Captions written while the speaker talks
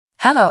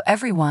Hello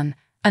everyone,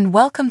 and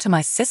welcome to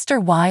my Sister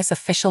Wives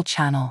official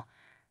channel.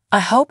 I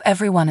hope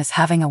everyone is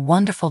having a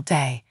wonderful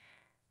day.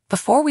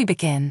 Before we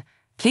begin,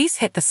 please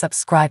hit the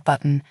subscribe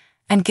button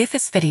and give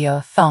this video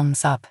a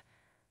thumbs up.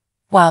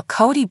 While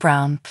Kody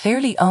Brown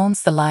clearly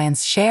owns the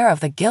lion's share of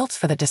the guilt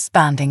for the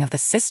disbanding of the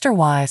Sister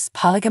Wives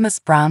polygamous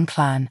Brown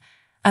clan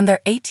and their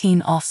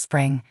 18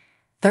 offspring,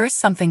 there is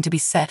something to be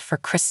said for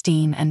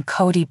Christine and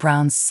Kody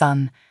Brown's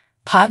son,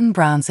 Payton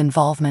Brown's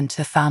involvement to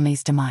the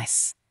family's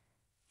demise.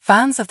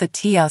 Fans of the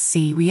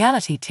TLC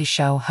reality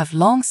show have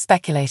long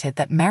speculated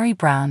that Meri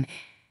Brown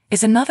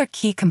is another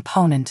key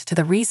component to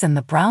the reason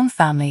the Brown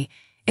family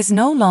is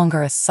no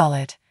longer as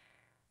solid.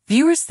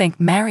 Viewers think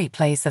Meri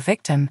plays the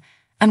victim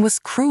and was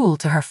cruel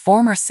to her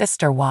former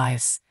sister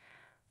wives.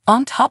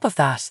 On top of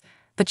that,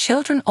 the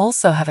children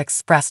also have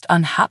expressed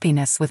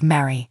unhappiness with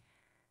Meri.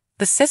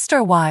 The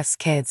sister wives'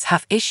 kids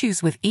have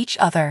issues with each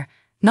other,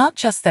 not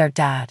just their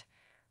dad.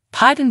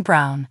 Payton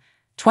Brown,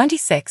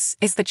 26,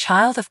 is the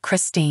child of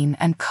Christine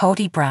and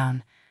Kody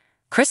Brown.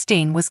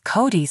 Christine was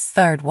Kody's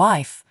third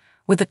wife,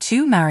 with the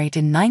two married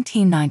in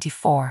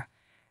 1994.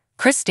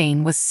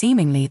 Christine was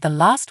seemingly the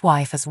last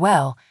wife as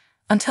well,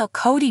 until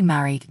Kody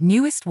married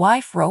newest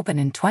wife Robyn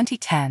in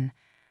 2010.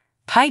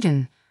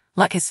 Payton,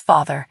 like his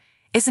father,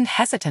 isn't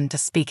hesitant to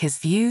speak his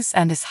views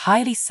and is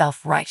highly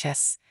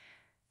self-righteous.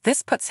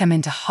 This puts him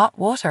into hot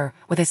water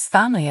with his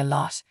family a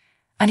lot,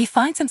 and he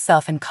finds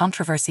himself in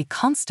controversy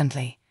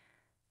constantly.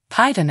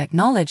 Payton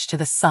acknowledged to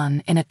The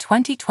Sun in a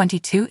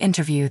 2022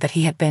 interview that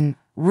he had been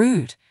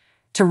rude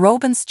to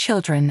Robyn's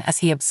children as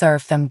he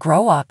observed them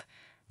grow up,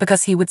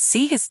 because he would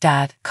see his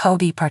dad,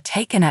 Kody,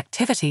 partake in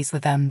activities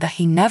with them that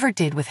he never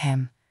did with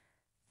him.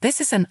 This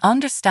is an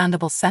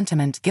understandable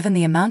sentiment given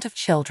the amount of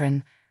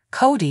children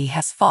Kody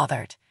has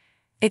fathered.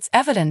 It's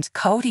evident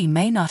Kody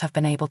may not have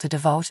been able to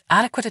devote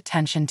adequate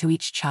attention to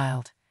each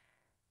child.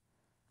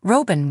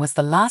 Robyn was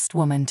the last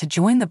woman to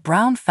join the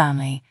Brown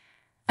family,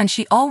 and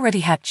she already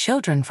had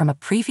children from a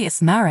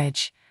previous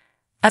marriage.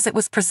 As it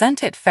was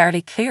presented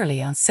fairly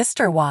clearly on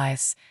Sister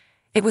Wives,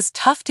 it was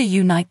tough to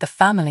unite the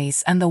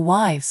families and the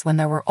wives when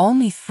there were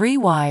only 3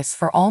 wives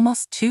for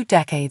almost 2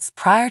 decades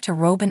prior to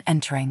Robyn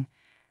entering.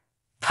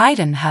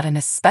 Payton had an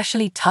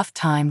especially tough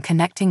time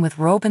connecting with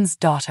Robyn's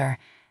daughter,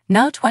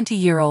 now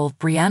 20-year-old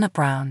Brianna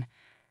Brown.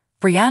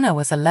 Brianna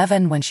was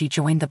 11 when she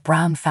joined the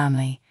Brown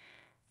family.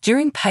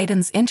 During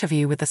Payton's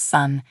interview with The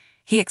Sun,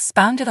 he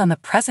expounded on the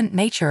present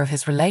nature of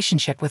his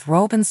relationship with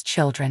Robyn's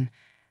children,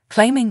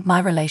 claiming, "My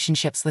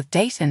relationships with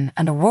Dayton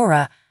and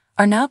Aurora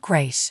are now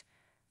great.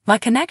 My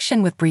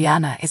connection with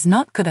Brianna is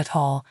not good at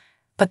all,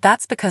 but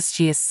that's because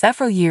she is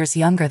several years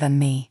younger than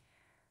me."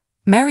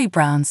 Meri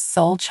Brown's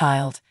sole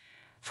child,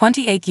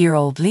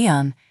 28-year-old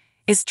Leon,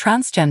 is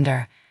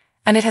transgender,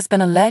 and it has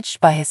been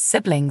alleged by his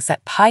siblings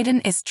that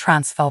Payton is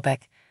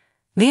transphobic.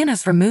 Leon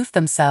has removed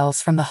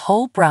themselves from the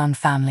whole Brown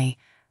family,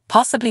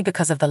 possibly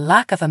because of the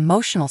lack of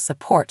emotional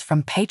support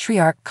from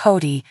patriarch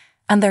Kody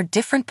and their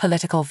different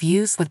political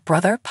views with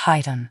brother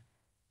Payton.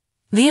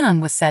 Leon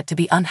was said to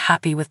be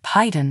unhappy with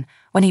Payton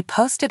when he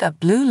posted a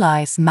Blue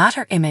Lives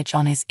Matter image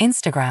on his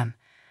Instagram.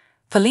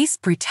 Police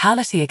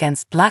brutality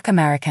against Black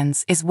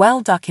Americans is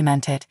well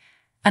documented,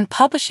 and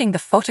publishing the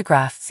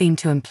photograph seemed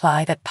to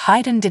imply that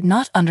Payton did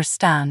not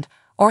understand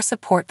or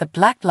support the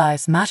Black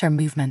Lives Matter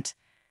movement.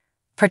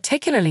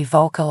 Particularly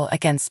vocal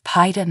against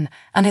Payton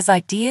and his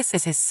ideas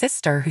is his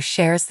sister, who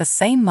shares the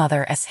same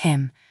mother as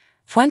him,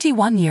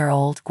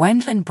 21-year-old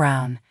Gwendolyn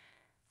Brown.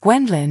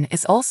 Gwendolyn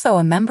is also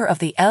a member of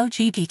the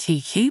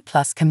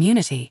LGBTQ+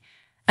 community,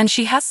 and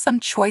she has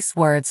some choice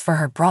words for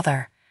her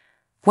brother.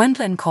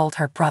 Gwendolyn called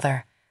her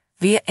brother,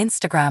 via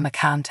Instagram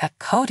account at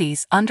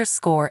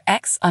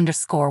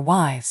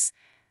Kodys_X_wives,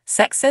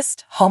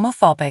 sexist,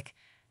 homophobic,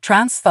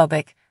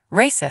 transphobic,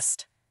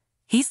 racist.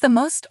 "He's the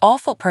most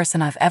awful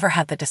person I've ever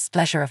had the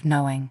displeasure of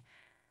knowing."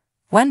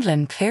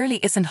 Gwendolyn clearly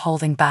isn't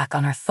holding back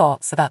on her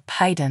thoughts about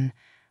Payton,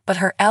 but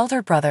her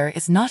elder brother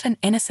is not an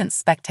innocent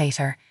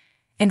spectator.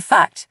 In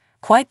fact,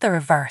 quite the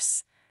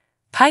reverse.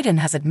 Payton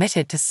has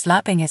admitted to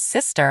slapping his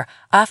sister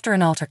after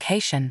an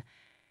altercation.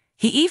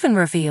 He even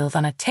revealed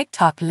on a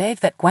TikTok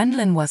live that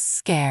Gwendolyn was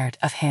scared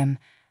of him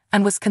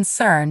and was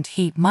concerned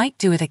he might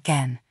do it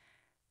again.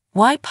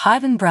 Why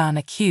Payton Brown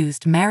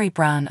accused Meri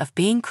Brown of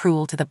being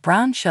cruel to the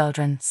Brown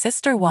children.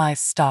 Sister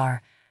Wives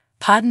star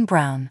Payton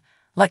Brown,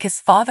 like his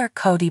father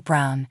Kody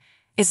Brown,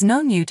 is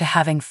no new to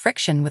having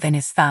friction within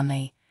his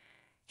family.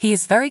 He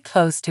is very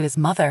close to his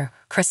mother,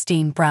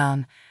 Christine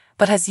Brown,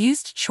 but has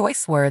used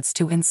choice words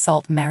to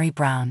insult Meri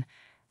Brown,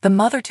 the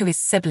mother to his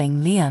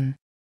sibling Leon.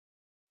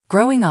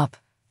 Growing up,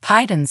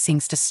 Payton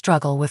seems to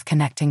struggle with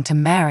connecting to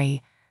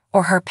Meri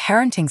or her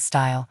parenting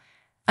style,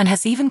 and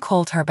has even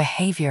called her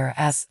behavior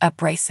as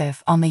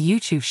abrasive on the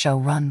YouTube show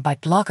run by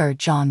blogger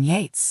John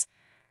Yates.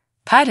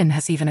 Payton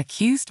has even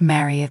accused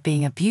Meri of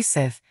being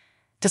abusive,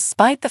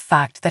 despite the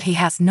fact that he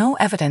has no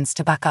evidence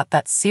to back up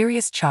that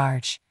serious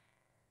charge.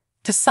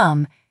 To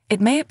some, it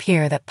may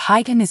appear that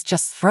Payton is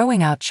just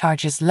throwing out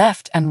charges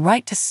left and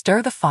right to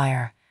stir the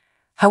fire.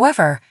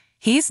 However,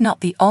 he is not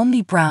the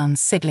only Brown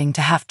sibling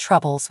to have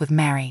troubles with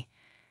Meri.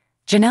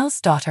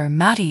 Janelle's daughter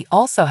Maddie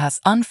also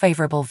has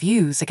unfavorable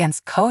views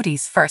against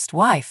Kody's first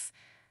wife,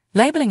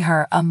 labeling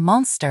her a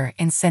monster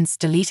in since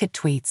deleted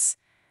tweets.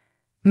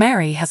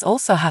 Mary has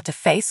also had to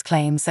face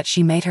claims that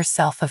she made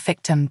herself a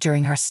victim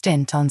during her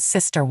stint on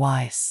Sister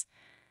Wives.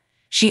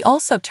 She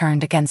also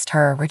turned against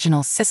her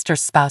original sister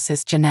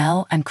spouses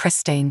Janelle and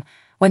Christine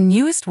when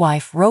newest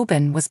wife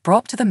Robin was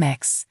brought to the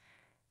mix.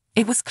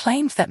 It was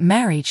claimed that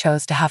Mary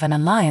chose to have an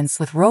alliance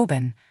with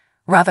Robin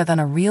rather than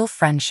a real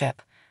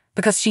friendship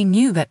because she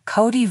knew that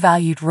Kody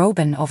valued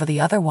Robin over the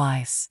other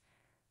wives.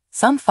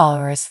 Some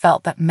followers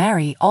felt that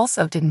Mary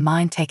also didn't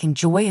mind taking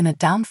joy in the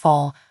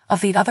downfall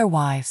of the other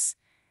wives.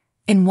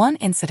 In one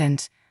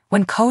incident,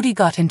 when Kody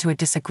got into a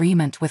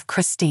disagreement with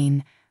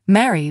Christine,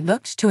 Mary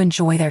looked to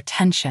enjoy their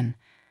tension.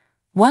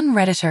 One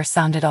Redditor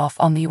sounded off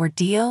on the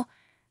ordeal,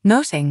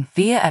 noting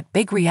via at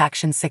Big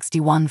Reaction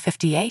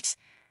 6158,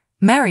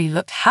 Mary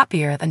looked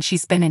happier than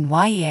she's been in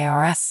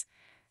years.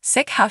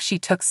 Sick how she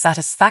took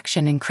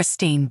satisfaction in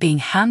Christine being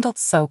handled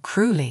so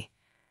cruelly.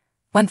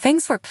 When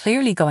things were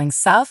clearly going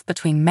south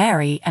between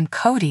Mary and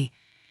Kody,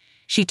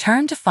 she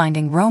turned to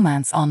finding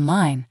romance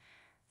online.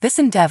 This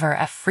endeavor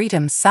at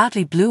freedom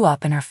sadly blew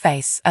up in her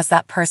face as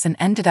that person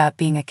ended up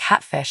being a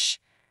catfish.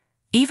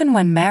 Even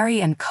when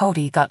Mary and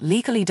Kody got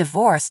legally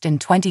divorced in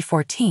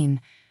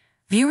 2014,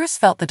 viewers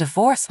felt the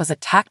divorce was a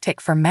tactic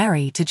for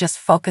Mary to just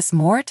focus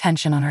more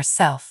attention on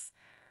herself.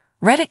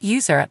 Reddit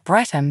user at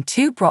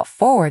Bretham2 brought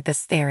forward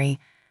this theory.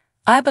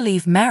 I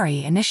believe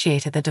Mary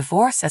initiated the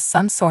divorce as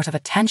some sort of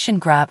attention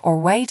grab or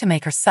way to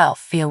make herself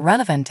feel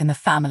relevant in the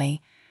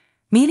family,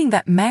 meaning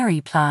that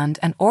Mary planned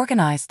and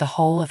organized the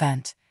whole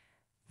event.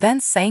 Then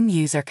same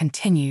user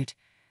continued,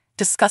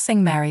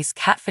 discussing Mary's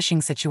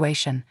catfishing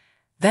situation.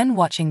 Then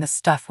watching the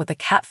stuff with the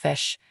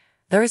catfish,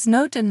 there is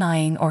no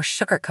denying or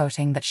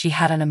sugarcoating that she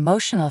had an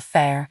emotional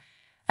affair,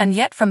 and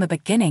yet from the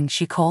beginning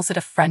she calls it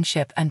a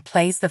friendship and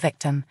plays the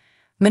victim,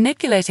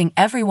 manipulating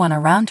everyone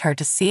around her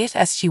to see it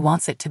as she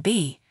wants it to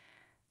be.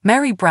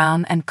 Mary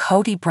Brown and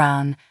Kody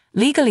Brown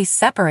legally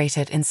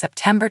separated in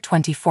September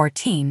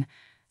 2014,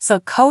 so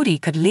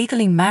Kody could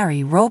legally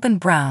marry Robin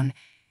Brown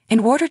in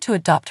order to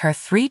adopt her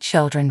 3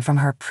 children from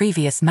her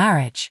previous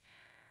marriage.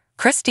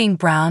 Christine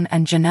Brown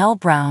and Janelle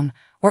Brown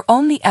were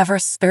only ever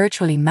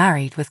spiritually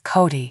married with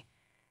Kody.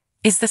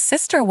 Is the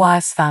Sister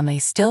Wives family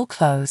still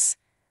close?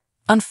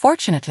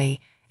 Unfortunately,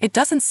 it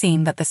doesn't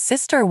seem that the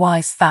Sister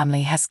Wives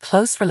family has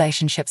close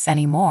relationships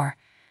anymore.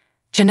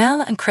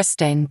 Janelle and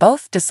Christine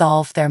both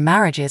dissolved their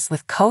marriages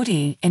with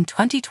Kody in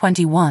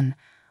 2021,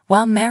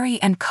 while Mary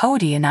and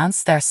Kody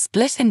announced their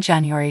split in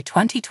January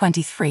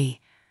 2023.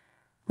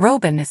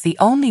 Robin is the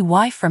only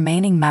wife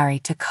remaining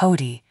married to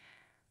Kody.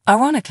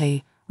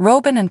 Ironically,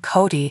 Robin and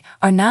Kody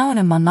are now in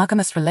a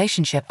monogamous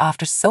relationship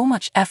after so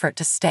much effort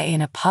to stay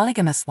in a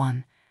polygamous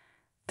one.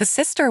 The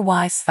Sister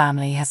Wives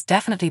family has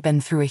definitely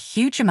been through a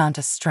huge amount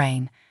of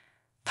strain.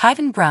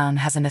 Kody Brown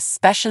has an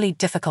especially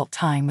difficult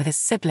time with his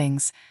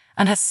siblings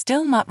and has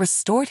still not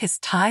restored his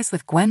ties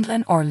with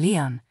Gwendolyn or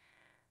Leon.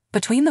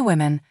 Between the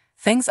women,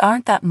 things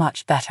aren't that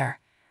much better.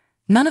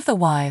 None of the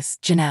wives,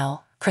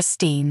 Janelle,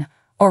 Christine,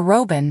 or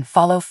Robin,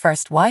 follow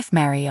first wife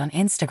Mary on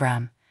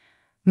Instagram.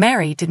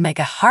 Mary did make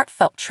a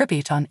heartfelt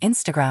tribute on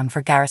Instagram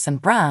for Garrison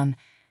Brown,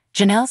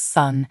 Janelle's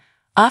son,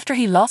 after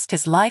he lost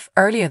his life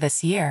earlier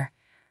this year.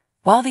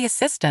 While the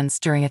assistance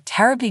during a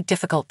terribly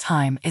difficult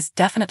time is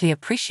definitely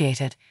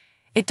appreciated,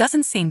 it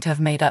doesn't seem to have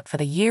made up for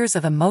the years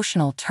of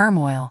emotional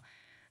turmoil,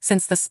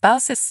 since the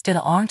spouses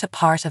still aren't a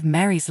part of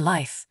Mary's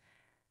life.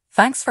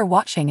 Thanks for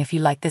watching. If you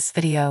like this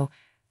video,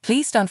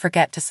 please don't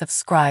forget to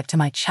subscribe to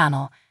my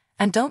channel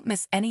and don't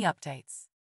miss any updates.